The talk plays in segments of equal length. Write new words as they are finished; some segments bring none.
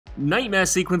Nightmare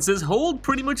sequences hold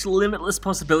pretty much limitless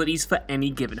possibilities for any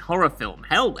given horror film.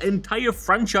 Hell, entire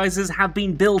franchises have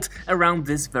been built around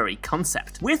this very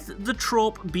concept. With the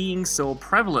trope being so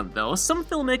prevalent though, some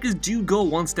filmmakers do go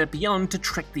one step beyond to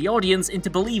trick the audience into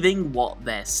believing what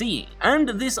they're seeing. And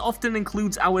this often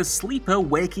includes our sleeper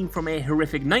waking from a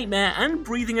horrific nightmare and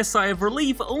breathing a sigh of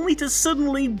relief only to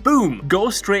suddenly, boom, go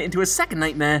straight into a second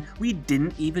nightmare we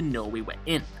didn't even know we were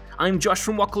in. I'm Josh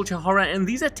from What Culture Horror, and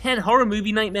these are 10 horror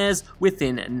movie nightmares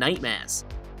within nightmares.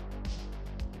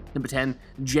 Number 10.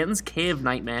 Jen's Cave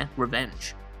Nightmare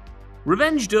Revenge.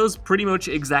 Revenge does pretty much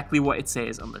exactly what it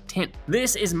says on the tin.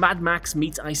 This is Mad Max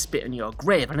meets I Spit on Your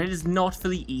Grave, and it is not for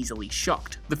the easily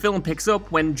shocked. The film picks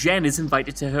up when Jen is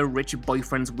invited to her rich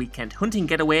boyfriend's weekend hunting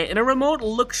getaway in a remote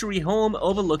luxury home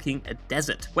overlooking a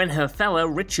desert. When her fella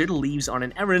Richard leaves on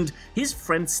an errand, his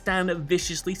friend Stan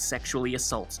viciously sexually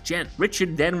assaults Jen.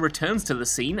 Richard then returns to the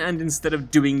scene, and instead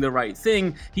of doing the right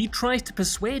thing, he tries to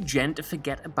persuade Jen to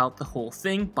forget about the whole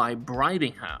thing by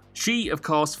bribing her. She, of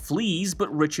course, flees,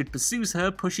 but Richard pursues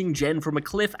her, pushing Jen from a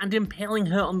cliff and impaling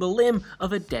her on the limb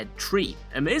of a dead tree.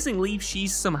 Amazingly, she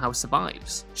somehow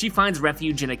survives. She finds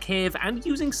refuge in a cave, and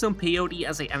using some peyote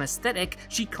as an anesthetic,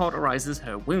 she cauterizes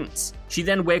her wounds. She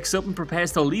then wakes up and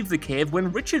prepares to leave the cave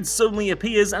when Richard suddenly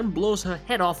appears and blows her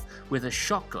head off with a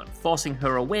shotgun, forcing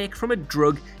her awake from a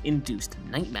drug-induced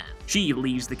nightmare. She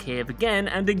leaves the cave again,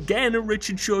 and again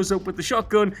Richard shows up with the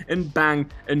shotgun, and bang,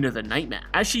 another nightmare.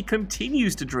 As she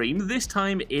continues to dream, this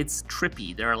time it's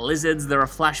trippy. There are lizards, there are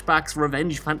flashbacks,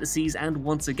 revenge fantasies, and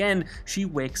once again, she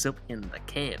wakes up in the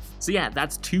cave. So yeah,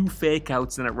 that's 2 fake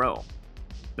outs in a row.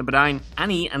 Number 9.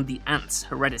 Annie and the Ants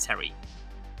Hereditary.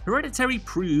 Hereditary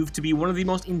proved to be one of the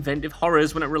most inventive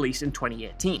horrors when it released in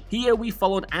 2018. Here we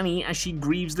followed Annie as she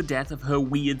grieves the death of her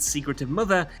weird, secretive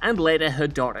mother, and later her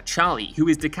daughter Charlie, who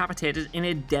is decapitated in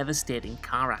a devastating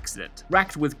car accident.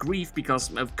 Racked with grief,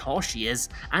 because of course she is,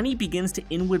 Annie begins to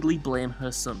inwardly blame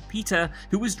her son Peter,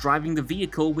 who was driving the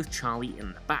vehicle with Charlie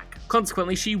in the back.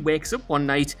 Consequently, she wakes up one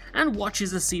night and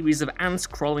watches a series of ants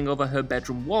crawling over her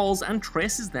bedroom walls and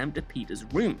traces them to Peter's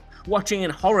room, watching in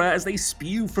horror as they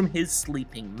spew from his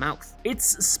sleeping mouth.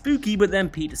 It's spooky, but then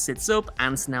Peter sits up,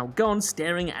 ants now gone,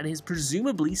 staring at his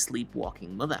presumably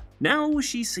sleepwalking mother. Now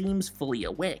she seems fully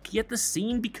awake, yet the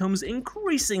scene becomes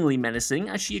increasingly menacing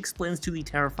as she explains to the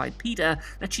terrified Peter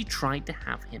that she tried to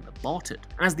have him aborted.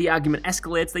 As the argument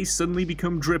escalates, they suddenly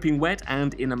become dripping wet,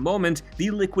 and in a moment,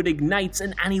 the liquid ignites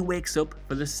and Annie wakes up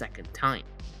for the second time.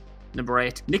 Number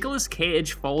 8. Nicolas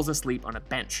Cage falls asleep on a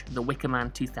bench, The Wicker Man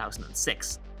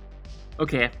 2006.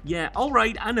 Okay, yeah,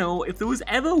 alright, I know, if there was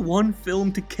ever one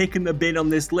film to kick in the bin on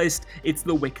this list, it's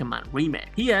The Wicker Man remake.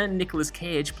 Here, Nicolas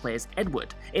Cage plays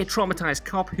Edward, a traumatized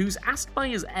cop who's asked by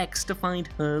his ex to find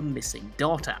her missing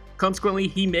daughter. Consequently,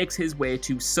 he makes his way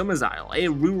to Summersisle, a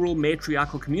rural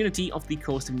matriarchal community off the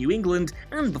coast of New England,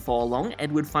 and before long,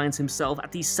 Edward finds himself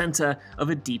at the center of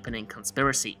a deepening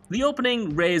conspiracy. The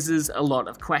opening raises a lot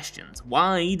of questions.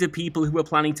 Why do people who are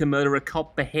planning to murder a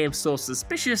cop behave so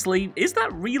suspiciously? Is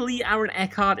that really Aaron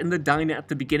Eckhart in the diner at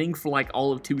the beginning for like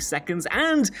all of 2 seconds?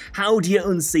 And how do you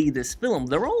unsee this film?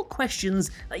 They're all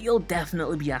questions that you'll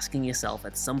definitely be asking yourself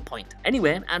at some point.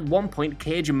 Anyway, at one point,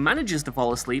 Cage manages to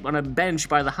fall asleep on a bench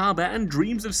by the harbor and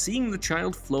dreams of seeing the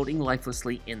child floating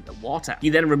lifelessly in the water. He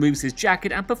then removes his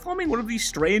jacket and, performing one of the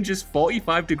strangest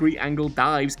 45-degree angle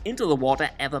dives into the water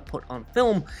ever put on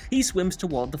film, he swims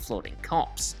toward the floating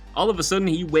corpse. All of a sudden,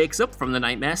 he wakes up from the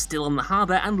nightmare still in the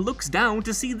harbour and looks down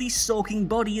to see the soaking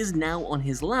body is now on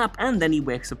his lap, and then he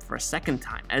wakes up for a second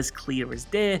time, as clear as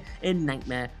day, a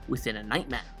nightmare within a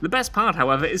nightmare. The best part,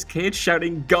 however, is Cage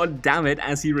shouting "God damn it"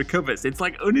 as he recovers. It's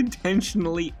like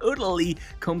unintentionally, utterly,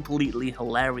 completely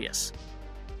hilarious.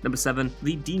 Number 7.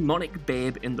 The Demonic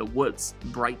Babe in the Woods,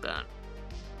 Brightburn.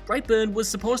 Brightburn was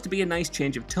supposed to be a nice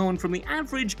change of tone from the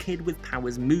average kid with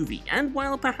powers movie, and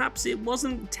while perhaps it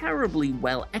wasn't terribly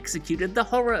well executed, the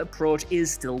horror approach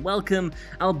is still welcome,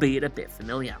 albeit a bit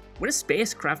familiar. When a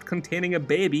spacecraft containing a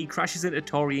baby crashes into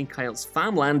Tori and Kyle's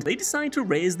farmland, they decide to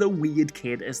raise the weird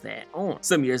kid as their own.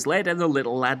 Some years later, the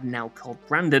little lad, now called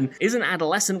Brandon, is an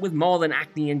adolescent with more than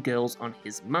acne and girls on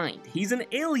his mind. He's an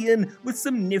alien with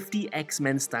some nifty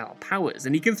X-Men style powers,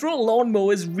 and he can throw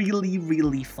lawnmowers really,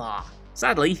 really far.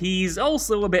 Sadly, he's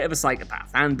also a bit of a psychopath,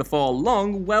 and before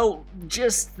long, well,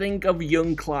 just think of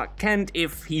young Clark Kent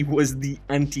if he was the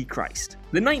Antichrist.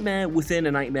 The nightmare within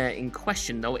a nightmare in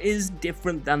question, though, is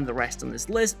different than the rest on this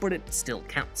list, but it still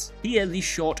counts. Here, the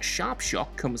short, sharp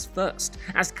shock comes first,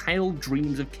 as Kyle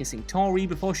dreams of kissing Tori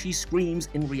before she screams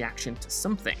in reaction to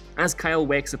something. As Kyle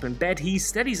wakes up in bed, he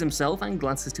steadies himself and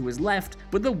glances to his left,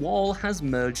 but the wall has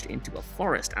merged into a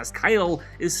forest, as Kyle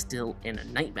is still in a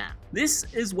nightmare. This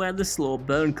is where the slow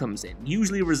burn comes in,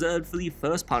 usually reserved for the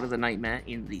first part of the nightmare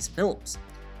in these films.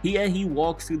 Here, he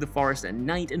walks through the forest at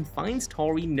night and finds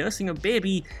Tori nursing a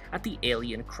baby at the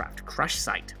alien craft crash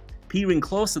site. Peering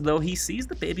closer though, he sees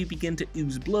the baby begin to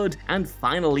ooze blood, and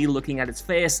finally looking at its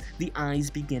face, the eyes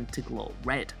begin to glow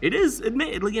red. It is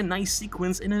admittedly a nice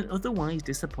sequence in an otherwise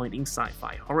disappointing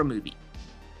sci-fi horror movie.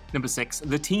 Number 6.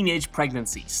 The Teenage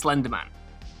Pregnancy, Slender Man.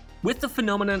 With the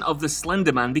phenomenon of the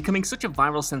Slender Man becoming such a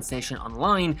viral sensation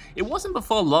online, it wasn't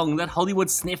before long that Hollywood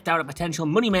sniffed out a potential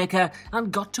moneymaker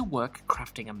and got to work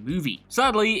crafting a movie.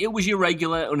 Sadly, it was your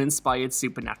regular, uninspired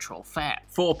supernatural fare.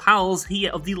 Four pals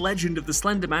hear of the legend of the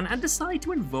Slender Man and decide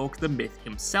to invoke the myth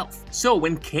himself. So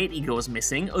when Katie goes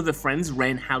missing, other friends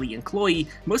Ren, Hallie and Chloe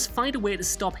must find a way to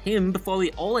stop him before they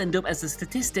all end up as a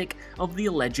statistic of the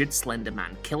alleged Slender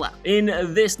Man killer. In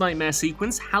this nightmare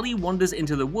sequence, Hallie wanders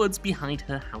into the woods behind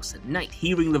her house at night,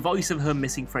 hearing the voice of her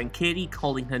missing friend Katie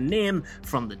calling her name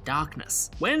from the darkness.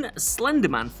 When Slender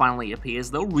Man finally appears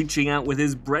though, reaching out with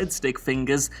his breadstick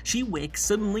fingers, she wakes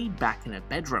suddenly back in her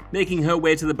bedroom. Making her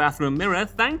way to the bathroom mirror,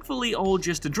 thankfully all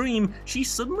just a dream, she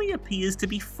suddenly appears to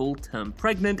be full-term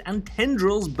pregnant and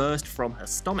tendrils burst from her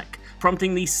stomach,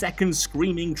 prompting the second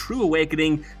screaming true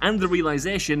awakening and the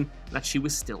realization that she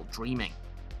was still dreaming.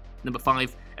 Number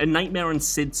 5. A Nightmare on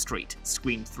Sid Street,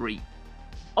 Scream 3.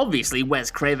 Obviously,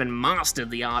 Wes Craven mastered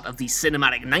the art of the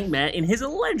cinematic nightmare in his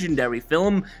legendary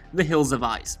film, The Hills of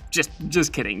Eyes.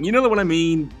 Just kidding, you know what I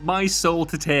mean? My soul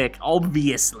to take,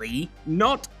 obviously.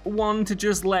 Not one to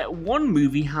just let one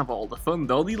movie have all the fun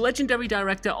though, the legendary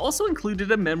director also included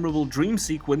a memorable dream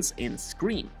sequence in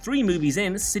Scream. 3 movies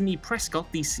in, Sidney Prescott,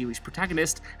 the series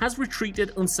protagonist, has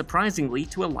retreated unsurprisingly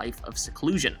to a life of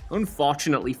seclusion.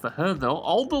 Unfortunately for her though,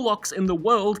 all the locks in the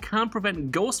world can't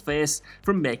prevent Ghostface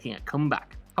from making a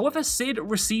comeback. However, Sid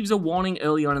receives a warning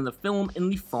early on in the film in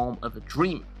the form of a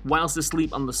dream. Whilst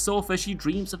asleep on the sofa, she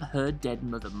dreams of her dead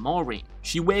mother Maureen.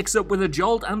 She wakes up with a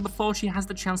jolt, and before she has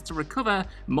the chance to recover,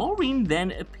 Maureen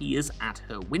then appears at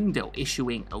her window,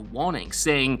 issuing a warning,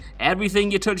 saying, "Everything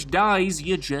you touch dies,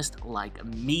 you're just like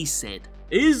me, Sid."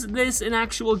 Is this an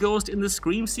actual ghost in the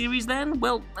Scream series then?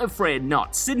 Well, afraid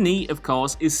not. Sydney, of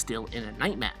course, is still in a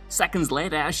nightmare. Seconds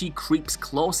later, as she creeps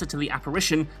closer to the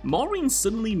apparition, Maureen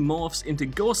suddenly morphs into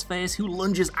Ghostface, who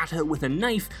lunges at her with a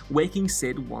knife, waking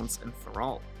Sid once and for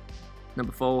all.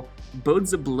 Number 4.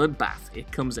 Bud's Bloodbath,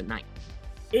 It Comes at Night.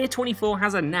 A24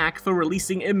 has a knack for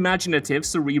releasing imaginative,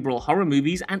 cerebral horror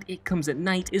movies, and It Comes at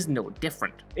Night is no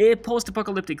different. A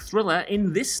post-apocalyptic thriller,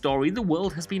 in this story the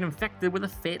world has been infected with a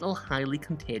fatal, highly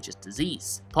contagious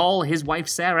disease. Paul, his wife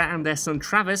Sarah, and their son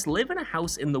Travis live in a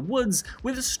house in the woods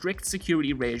with a strict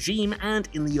security regime, and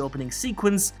in the opening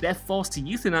sequence, they're forced to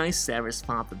euthanize Sarah's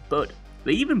father, Bud.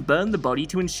 They even burn the body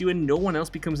to ensure no one else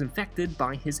becomes infected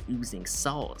by his oozing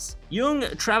sores. Young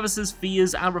Travis's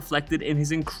fears are reflected in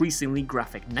his increasingly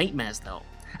graphic nightmares though.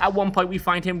 At one point we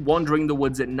find him wandering the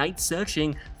woods at night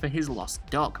searching for his lost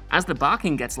dog. As the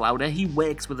barking gets louder, he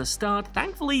wakes with a start,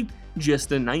 thankfully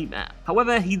just a nightmare.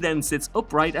 However, he then sits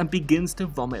upright and begins to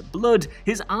vomit blood,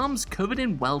 his arms covered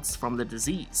in welts from the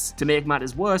disease. To make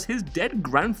matters worse, his dead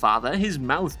grandfather, his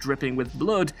mouth dripping with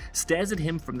blood, stares at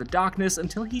him from the darkness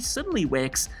until he suddenly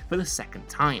wakes for the second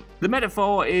time. The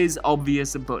metaphor is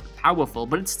obvious but powerful,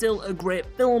 but it's still a great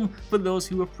film for those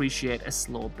who appreciate a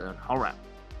slow burn horror.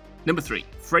 Number 3.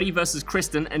 Freddy vs.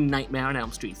 Kristen and Nightmare on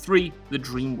Elm Street 3, The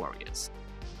Dream Warriors.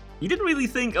 You didn't really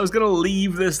think I was going to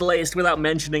leave this list without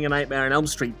mentioning A Nightmare on Elm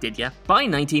Street, did ya? By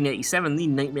 1987, the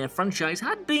Nightmare franchise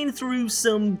had been through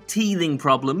some teething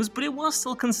problems, but it was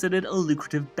still considered a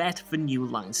lucrative bet for New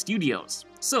Line Studios.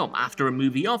 So, after a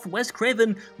movie off, Wes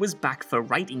Craven was back for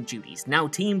writing duties, now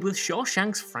teamed with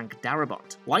Shawshank's Frank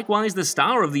Darabont. Likewise, the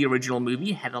star of the original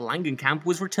movie, Heather Langenkamp,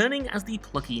 was returning as the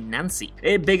plucky Nancy.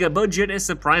 A bigger budget, a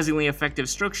surprisingly effective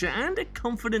structure, and a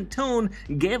confident tone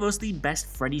gave us the best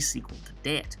Freddy sequel to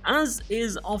date. As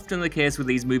is often the case with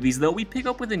these movies though, we pick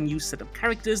up with a new set of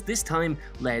characters, this time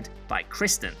led by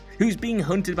Kristen, who's being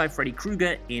hunted by Freddy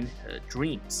Krueger in her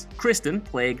dreams. Kristen,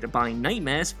 plagued by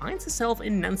nightmares, finds herself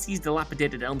in Nancy's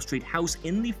dilapidated Elm Street house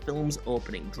in the film's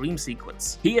opening dream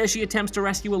sequence. Here she attempts to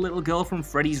rescue a little girl from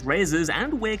Freddy's razors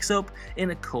and wakes up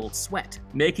in a cold sweat.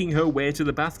 Making her way to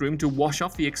the bathroom to wash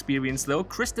off the experience though,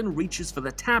 Kristen reaches for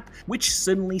the tap, which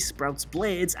suddenly sprouts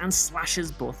blades and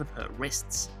slashes both of her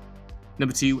wrists.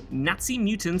 Number 2. Nazi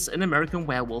Mutants: An American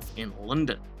Werewolf in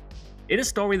London. In a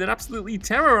story that absolutely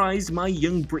terrorized my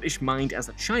young British mind as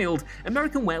a child,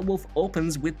 American Werewolf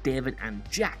opens with David and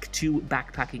Jack, two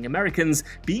backpacking Americans,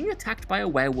 being attacked by a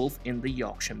werewolf in the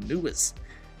Yorkshire Moors.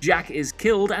 Jack is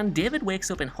killed and David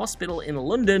wakes up in hospital in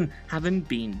London, having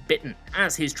been bitten.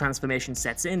 As his transformation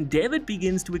sets in, David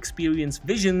begins to experience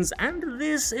visions, and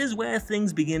this is where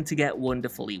things begin to get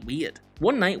wonderfully weird.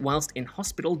 One night whilst in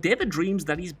hospital, David dreams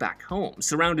that he's back home,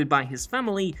 surrounded by his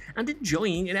family and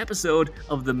enjoying an episode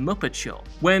of The Muppet Show.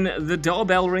 When the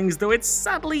doorbell rings though, it's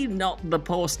sadly not the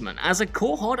postman, as a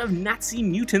cohort of Nazi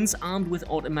mutants armed with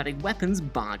automatic weapons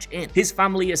barge in. His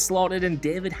family is slaughtered and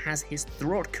David has his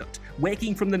throat cut,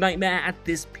 waking from the nightmare at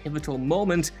this pivotal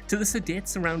moment to the sedate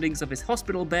surroundings of his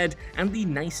hospital bed and the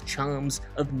nice charms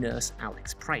of nurse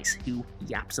Alex Price, who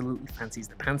he absolutely fancies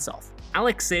the pants off.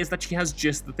 Alex says that she has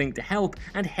just the thing to help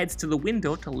and heads to the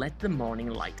window to let the morning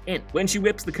light in. When she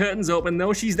whips the curtains open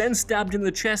though, she's then stabbed in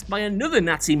the chest by another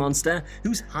Nazi monster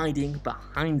who's hiding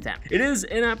behind them. It is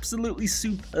an absolutely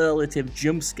superlative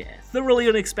jump scare, thoroughly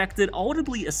unexpected,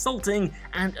 audibly assaulting,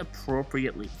 and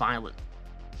appropriately violent.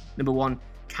 Number 1.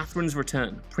 Catherine's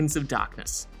Return: Prince of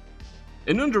Darkness.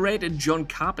 An underrated John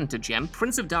Carpenter gem,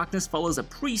 Prince of Darkness follows a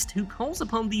priest who calls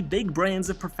upon the big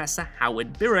brains of Professor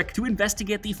Howard Birrock to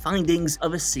investigate the findings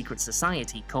of a secret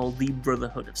society called the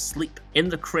Brotherhood of Sleep. In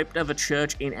the crypt of a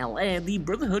church in LA, the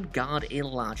Brotherhood guard a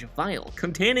large vial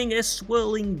containing a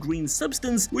swirling green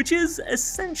substance which is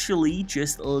essentially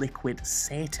just liquid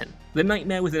Satan. The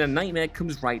nightmare within a nightmare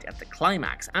comes right at the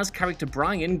climax, as character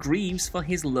Brian grieves for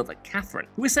his lover Catherine,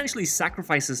 who essentially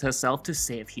sacrifices herself to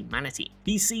save humanity.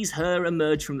 He sees her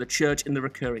emerge from the church in the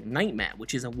recurring nightmare,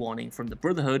 which is a warning from the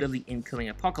Brotherhood of the incoming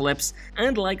apocalypse,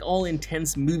 and like all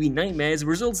intense movie nightmares,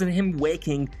 results in him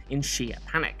waking in sheer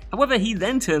panic. However, he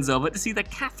then turns over to see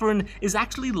that Catherine is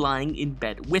actually lying in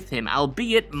bed with him,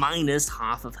 albeit minus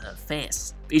half of her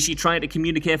face. Is she trying to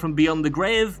communicate from beyond the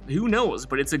grave? Who knows,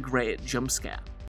 but it's a great jump scare.